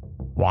entertainment.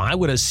 Why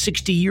would a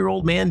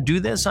 60-year-old man do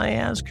this, I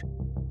ask?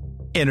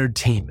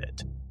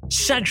 Entertainment.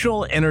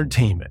 Sexual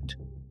entertainment.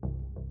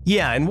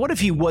 Yeah, and what if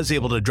he was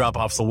able to drop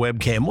off the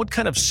webcam? What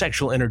kind of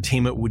sexual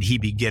entertainment would he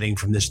be getting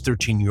from this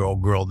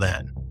 13-year-old girl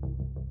then?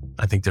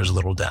 I think there's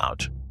little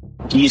doubt.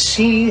 Do you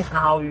see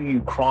how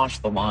you cross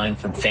the line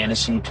from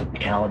fantasy to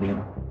reality?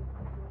 You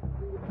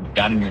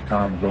got in your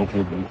car and drove to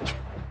the beach?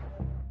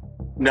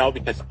 No,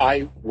 because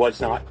I was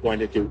not going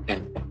to do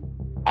anything.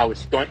 I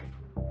was going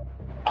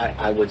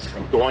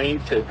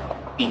to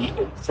be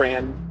a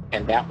friend,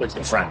 and that was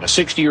a friend. A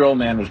 60-year-old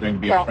man was going to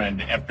be a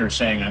friend after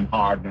saying I'm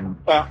hard and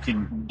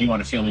do you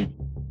want to feel me?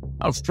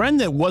 A friend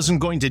that wasn't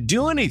going to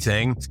do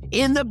anything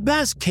in the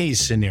best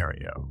case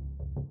scenario.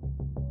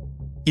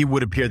 It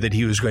would appear that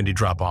he was going to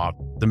drop off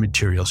the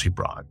materials he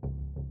brought.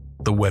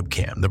 The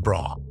webcam, the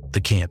bra, the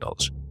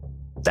candles.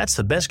 That's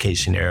the best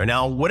case scenario.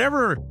 Now,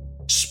 whatever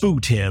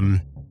spooked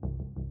him,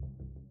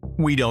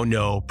 we don't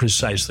know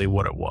precisely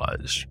what it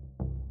was.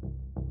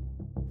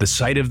 The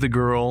sight of the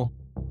girl,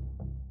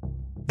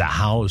 the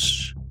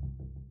house.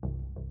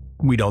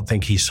 We don't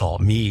think he saw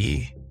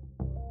me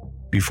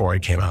before I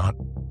came out.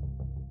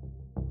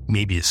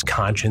 Maybe his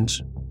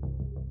conscience.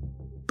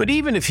 But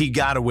even if he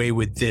got away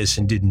with this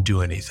and didn't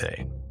do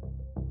anything,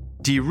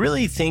 do you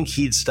really think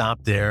he'd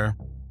stop there?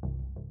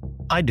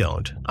 I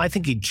don't. I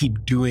think he'd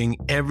keep doing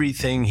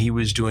everything he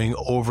was doing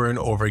over and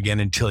over again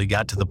until he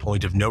got to the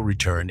point of no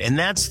return. And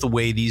that's the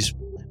way these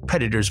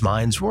predators'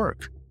 minds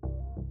work.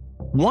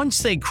 Once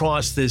they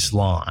cross this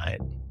line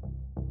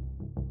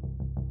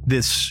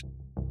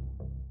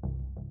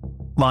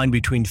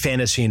between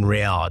fantasy and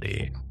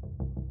reality,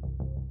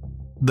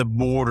 the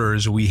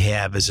borders we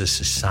have as a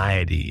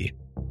society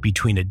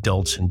between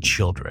adults and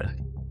children,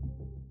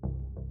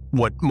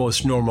 what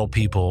most normal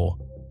people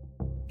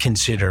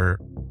consider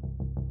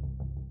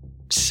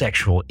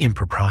sexual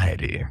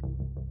impropriety.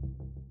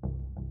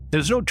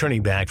 There's no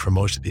turning back for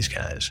most of these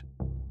guys.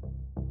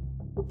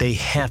 They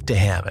have to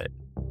have it.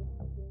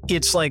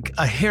 It's like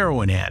a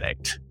heroin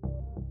addict.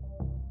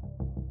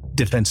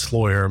 Defense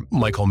lawyer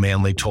Michael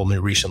Manley told me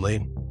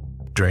recently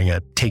during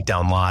a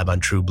takedown live on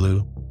True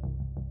Blue.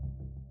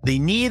 They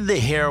need the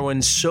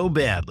heroin so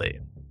badly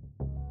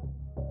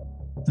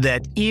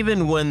that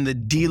even when the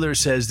dealer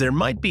says there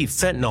might be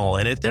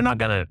fentanyl in it, they're not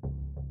going to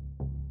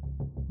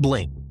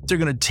blink. They're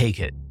going to take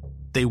it.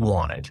 They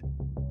want it.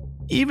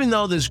 Even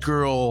though this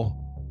girl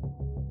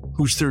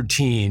who's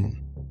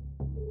 13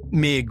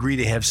 may agree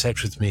to have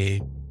sex with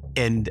me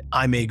and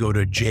I may go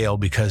to jail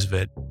because of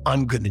it,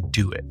 I'm going to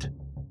do it.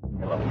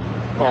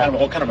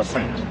 What kind of a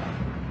friend?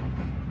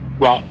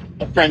 Well,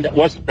 a friend that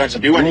wasn't going to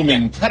do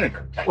anything.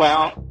 Predator.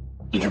 Well,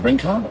 did you bring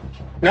condoms?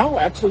 No,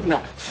 absolutely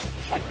not.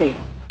 I couldn't.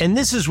 And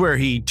this is where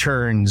he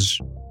turns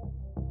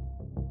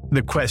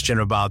the question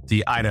about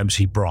the items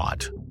he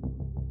brought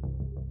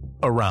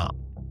around.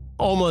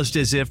 Almost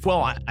as if,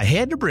 well, I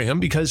had to bring them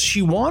because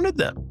she wanted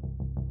them.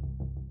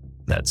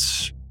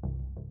 That's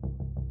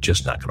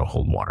just not going to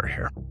hold water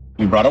here.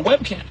 You brought a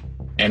webcam.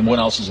 And what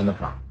else is in the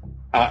car?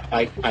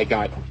 I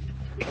got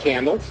the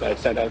candles. I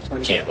said I was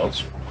going to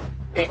candles.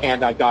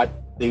 And I got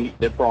the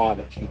bra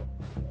that she...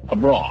 A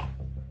bra?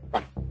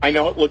 Right. I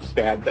know it looks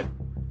bad, but...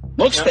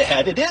 Looks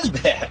bad? It is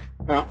bad.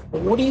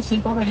 What do you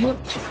think about him?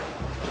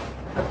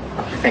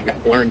 I think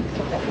I've learned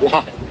a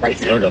lot. Right?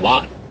 You learned a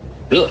lot.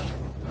 Good.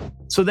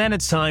 So then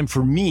it's time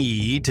for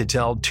me to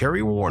tell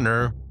Terry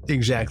Warner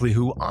exactly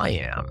who I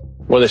am.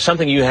 Well, there's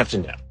something you have to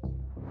know.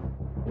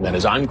 And that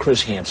is I'm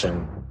Chris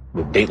Hansen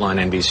with Dateline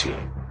NBC.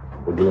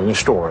 We're doing a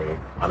story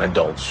on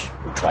adults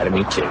who try to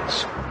meet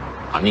kids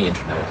on the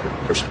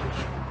internet for sex.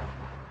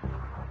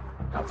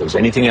 Now, if there's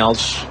anything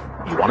else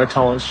you want to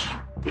tell us,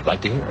 we'd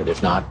like to hear it.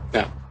 If not,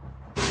 no.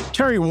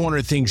 Terry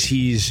Warner thinks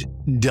he's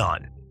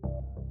done.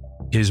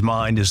 His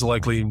mind is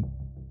likely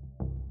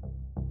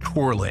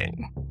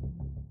twirling.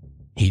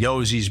 He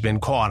knows he's been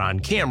caught on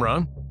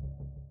camera,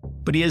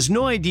 but he has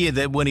no idea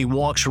that when he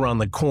walks around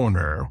the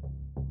corner,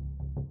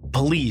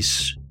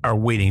 police are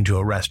waiting to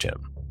arrest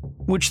him,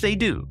 which they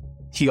do.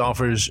 He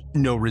offers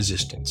no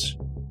resistance.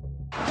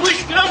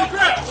 Please get on the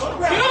ground!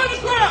 Get on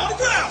the ground!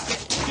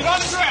 Get on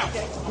the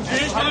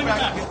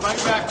ground!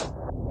 Get back.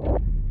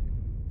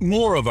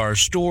 More of our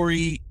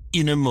story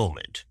in a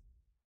moment.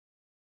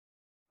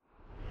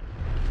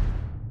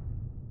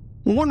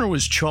 Warner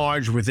was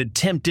charged with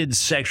attempted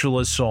sexual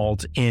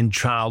assault and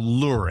child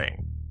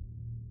luring.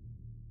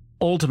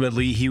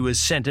 Ultimately, he was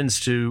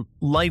sentenced to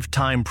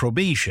lifetime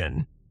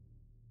probation,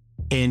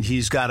 and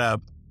he's got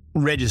to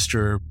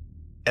register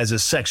as a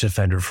sex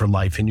offender for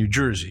life in New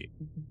Jersey.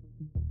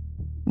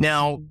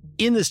 Now,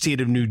 in the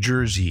state of New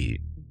Jersey,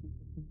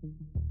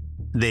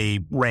 they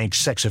rank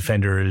sex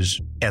offenders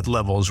at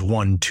levels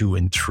 1, 2,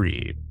 and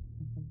 3.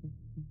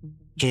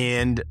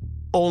 And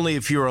only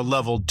if you're a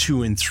level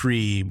 2 and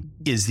 3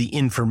 is the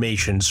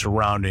information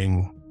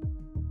surrounding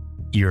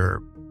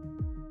your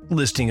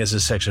listing as a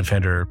sex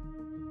offender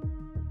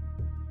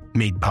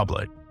made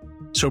public.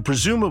 So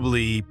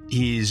presumably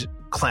he's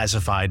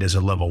classified as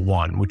a level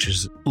 1, which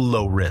is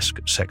low risk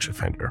sex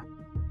offender.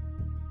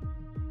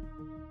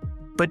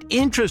 But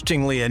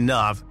interestingly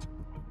enough,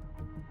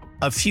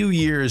 a few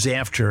years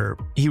after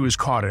he was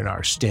caught in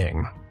our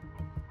sting,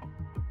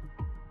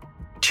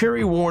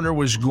 Terry Warner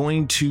was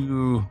going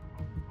to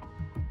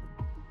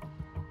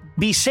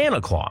be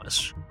Santa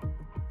Claus.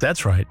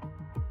 That's right.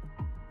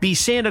 Be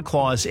Santa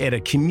Claus at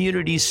a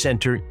community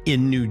center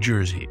in New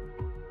Jersey.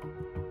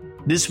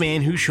 This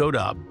man who showed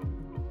up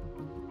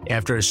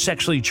after a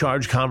sexually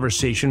charged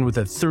conversation with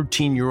a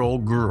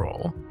 13-year-old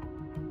girl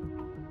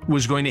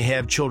was going to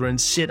have children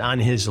sit on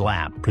his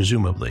lap,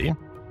 presumably,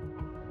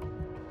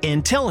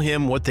 and tell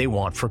him what they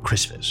want for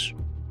Christmas.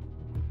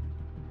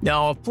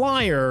 Now, a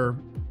flyer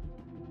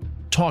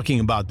talking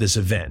about this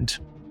event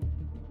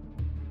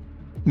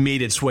made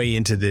its way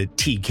into the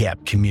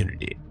TCAP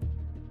community,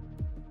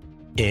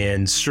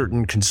 and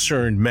certain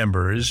concerned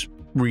members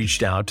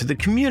reached out to the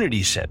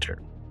community center,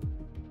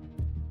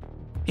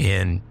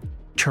 and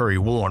Terry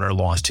Warner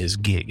lost his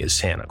gig as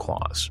Santa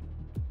Claus.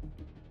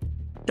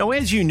 Now,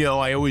 as you know,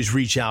 I always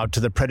reach out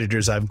to the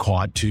predators I've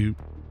caught to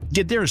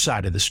get their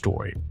side of the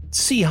story,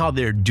 see how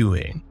they're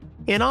doing.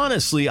 And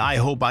honestly, I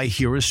hope I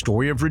hear a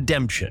story of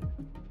redemption,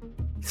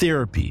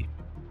 therapy,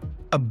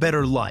 a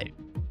better life,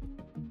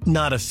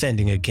 not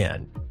offending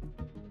again.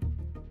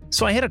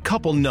 So I had a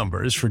couple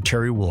numbers for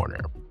Terry Warner.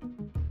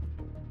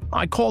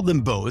 I called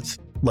them both,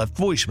 left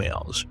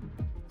voicemails,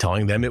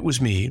 telling them it was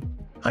me.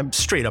 I'm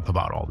straight up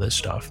about all this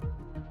stuff.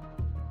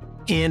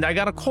 And I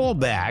got a call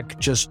back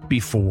just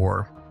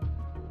before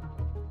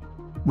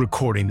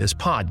recording this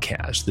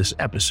podcast, this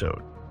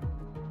episode.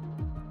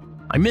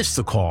 I missed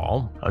the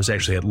call. I was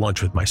actually at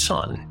lunch with my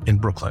son in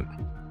Brooklyn.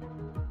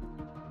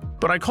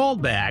 But I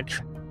called back,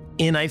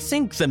 and I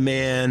think the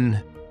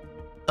man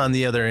on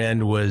the other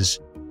end was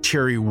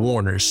Terry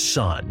Warner's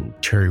son,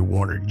 Terry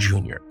Warner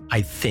Jr.,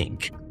 I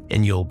think.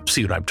 And you'll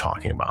see what I'm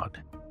talking about.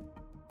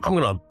 I'm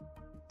going to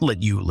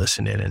let you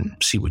listen in and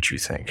see what you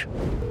think.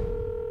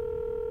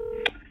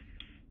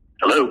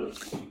 Hello.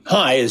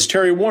 Hi, is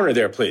Terry Warner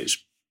there, please?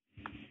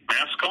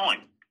 Matt's calling.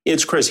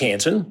 It's Chris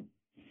Hansen.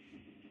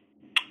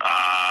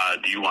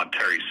 Do you want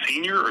Terry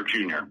Sr. or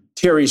Jr.?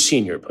 Terry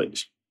Sr.,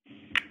 please.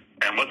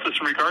 And what's this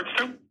in regards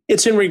to?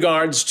 It's in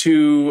regards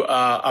to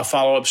a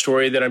follow-up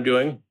story that I'm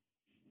doing.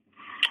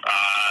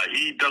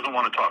 He doesn't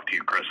want to talk to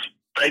you, Chris.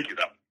 Thank you,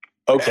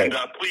 though. Okay. And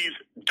please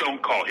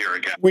don't call here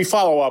again. We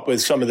follow up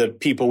with some of the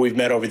people we've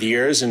met over the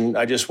years, and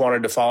I just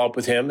wanted to follow up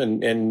with him,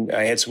 and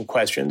I had some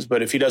questions.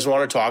 But if he doesn't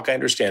want to talk, I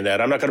understand that.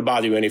 I'm not going to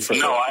bother you any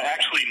further. No,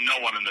 actually,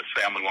 no one in this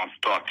family wants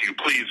to talk to you.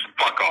 Please,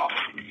 fuck off.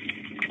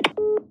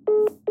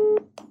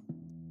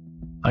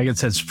 I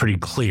guess that's pretty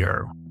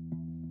clear.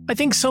 I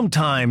think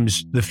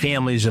sometimes the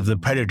families of the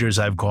predators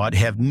I've caught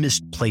have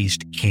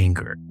misplaced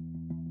anger.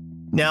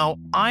 Now,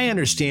 I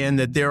understand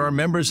that there are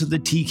members of the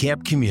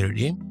TCAP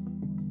community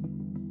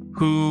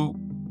who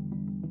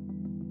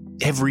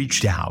have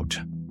reached out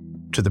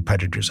to the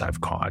predators I've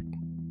caught,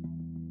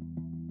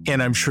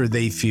 and I'm sure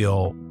they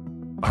feel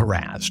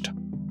harassed.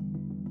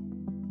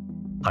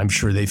 I'm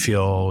sure they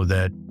feel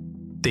that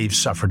they've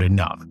suffered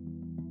enough.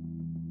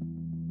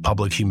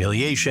 Public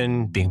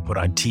humiliation, being put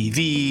on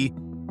TV,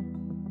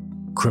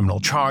 criminal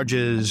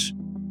charges,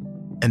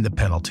 and the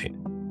penalty.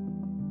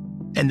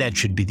 And that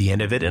should be the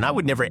end of it. And I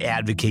would never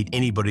advocate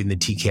anybody in the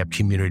TCAP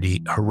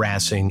community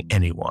harassing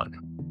anyone.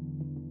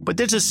 But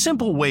there's a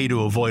simple way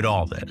to avoid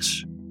all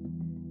this.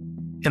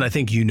 And I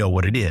think you know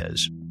what it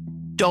is.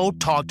 Don't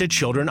talk to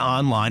children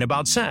online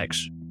about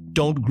sex.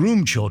 Don't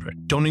groom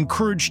children. Don't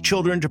encourage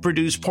children to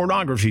produce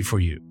pornography for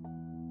you.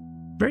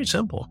 Very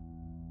simple.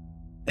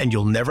 And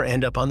you'll never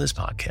end up on this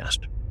podcast.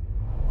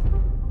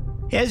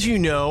 As you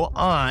know,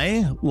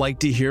 I like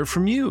to hear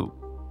from you.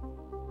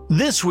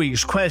 This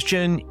week's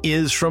question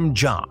is from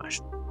Josh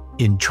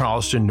in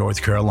Charleston,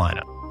 North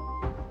Carolina.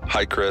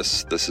 Hi,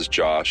 Chris. This is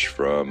Josh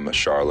from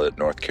Charlotte,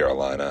 North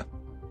Carolina.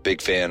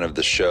 Big fan of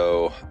the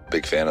show,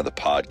 big fan of the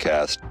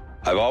podcast.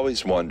 I've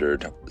always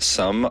wondered,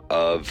 some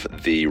of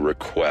the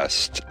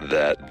requests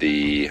that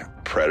the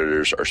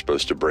predators are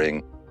supposed to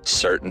bring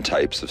certain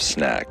types of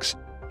snacks.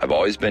 I've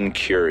always been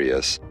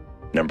curious.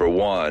 Number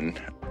one,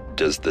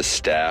 does the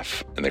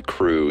staff and the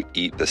crew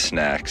eat the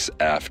snacks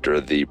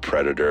after the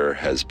predator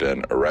has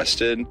been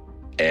arrested?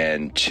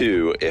 And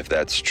two, if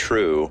that's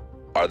true,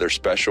 are there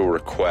special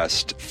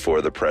requests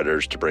for the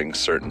predators to bring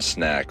certain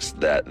snacks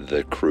that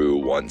the crew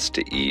wants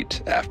to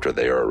eat after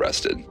they are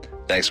arrested?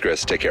 Thanks,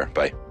 Chris. Take care.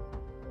 Bye.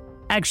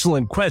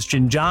 Excellent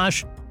question,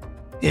 Josh,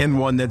 and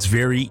one that's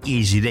very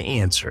easy to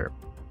answer.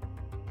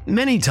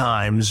 Many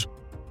times,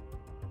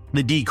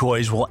 the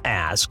decoys will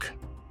ask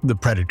the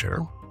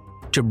predator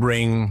to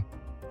bring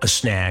a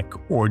snack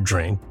or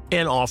drink,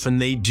 and often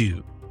they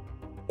do.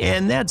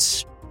 And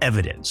that's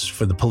evidence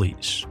for the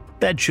police.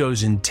 That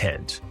shows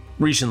intent.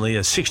 Recently,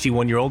 a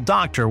 61-year-old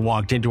doctor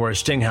walked into our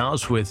sting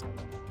house with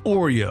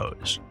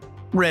Oreos,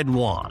 red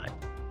wine,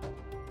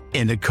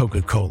 and a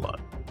Coca-Cola.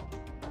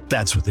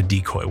 That's what the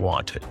decoy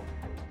wanted.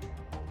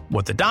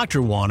 What the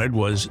doctor wanted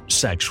was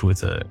sex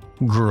with a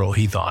girl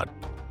he thought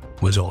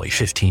was only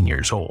 15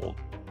 years old.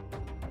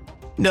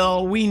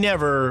 No, we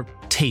never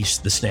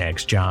taste the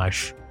snacks,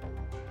 Josh.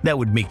 That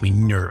would make me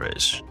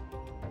nervous.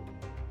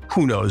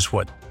 Who knows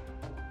what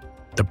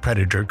the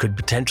predator could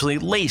potentially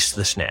lace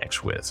the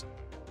snacks with?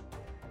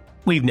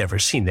 We've never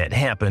seen that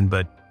happen,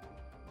 but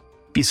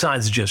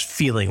besides just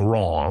feeling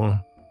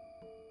wrong,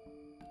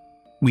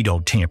 we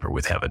don't tamper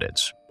with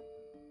evidence.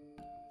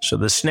 So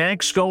the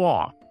snacks go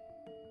off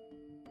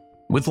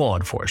with law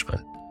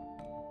enforcement.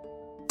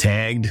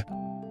 Tagged,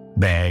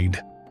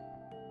 bagged,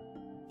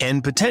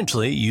 and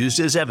potentially used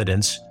as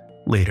evidence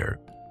later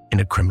in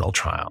a criminal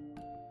trial.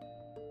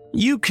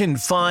 You can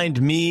find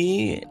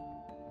me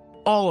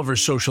all over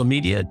social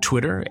media,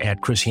 Twitter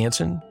at Chris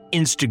Hansen,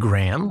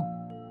 Instagram,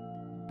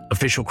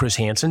 official Chris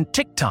Hansen,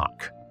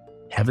 TikTok,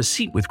 Have a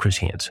Seat with Chris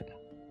Hansen.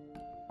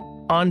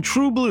 On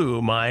True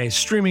Blue, my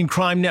streaming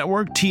crime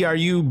network,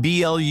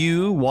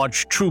 TRUBLU,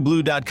 watch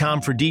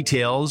trueblue.com for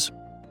details.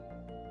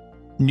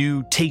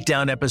 New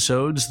Takedown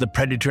episodes, The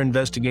Predator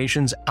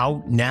Investigations,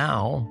 out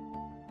now.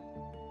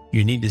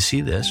 You need to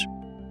see this.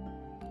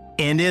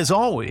 And as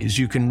always,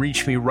 you can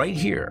reach me right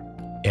here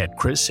at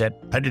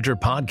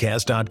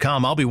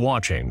chris@predatorpodcast.com. I'll be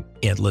watching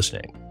and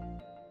listening.